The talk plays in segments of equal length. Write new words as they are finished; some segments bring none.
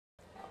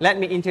Let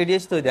me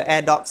introduce to the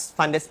Airdoc's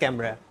fundus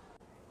camera.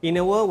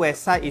 In a world where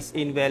sight is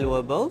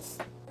invaluable,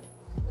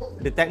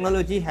 the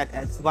technology had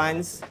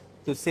advanced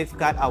to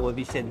safeguard our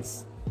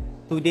visions.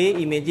 Today,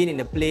 imagine in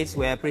a place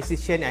where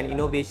precision and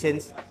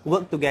innovations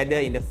work together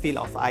in the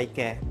field of eye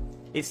care.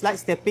 It's like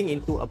stepping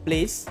into a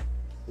place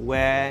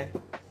where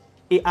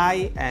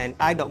AI and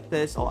eye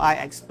doctors or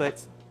eye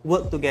experts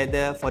work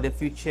together for the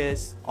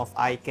futures of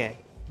eye care.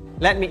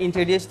 Let me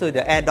introduce to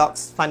the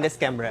Airdoc's fundus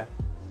camera,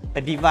 a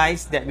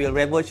device that will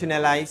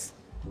revolutionize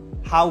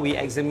how we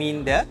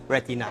examine the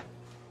retina.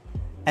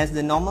 As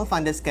the normal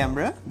fundus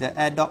camera, the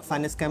Airdoc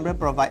fundus camera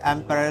provides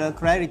unparalleled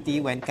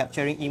clarity when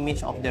capturing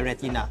image of the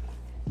retina.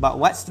 But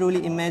what's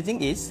truly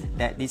amazing is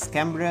that this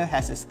camera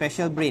has a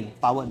special brain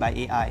powered by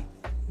AI.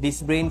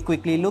 This brain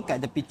quickly looks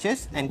at the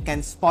pictures and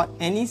can spot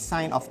any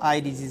sign of eye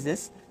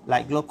diseases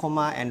like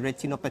glaucoma and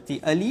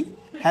retinopathy early,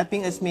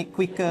 helping us make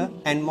quicker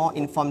and more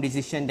informed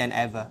decisions than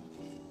ever.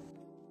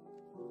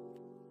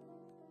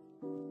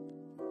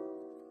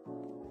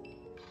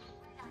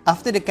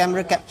 After the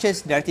camera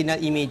captures the retinal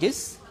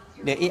images,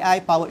 the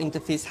AI-powered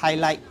interface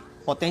highlights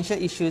potential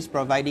issues,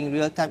 providing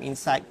real-time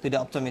insight to the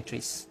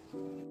optometrist.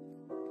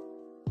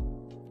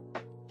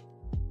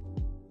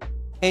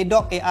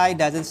 Airdoc AI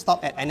doesn't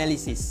stop at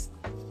analysis.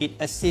 It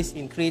assists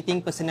in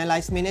creating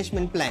personalized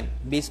management plan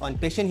based on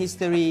patient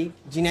history,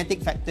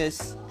 genetic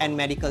factors, and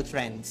medical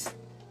trends.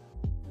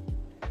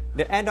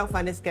 The Airdoc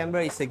fundus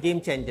camera is a game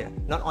changer,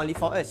 not only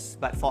for us,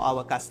 but for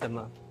our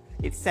customer.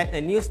 It set a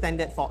new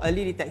standard for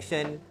early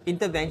detection,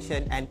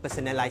 intervention, and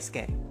personalized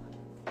care.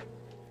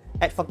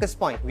 At Focus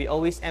Point, we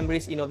always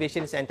embrace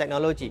innovations and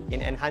technology in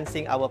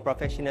enhancing our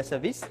professional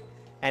service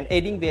and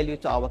adding value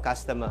to our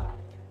customer.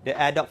 The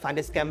Airdoc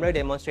fundus camera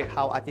demonstrates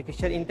how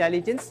artificial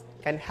intelligence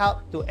can help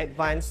to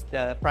advance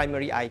the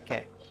primary eye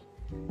care.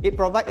 It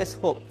provides us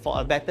hope for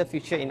a better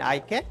future in eye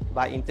care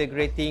by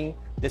integrating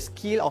the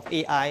skill of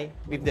AI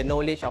with the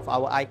knowledge of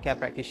our eye care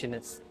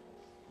practitioners.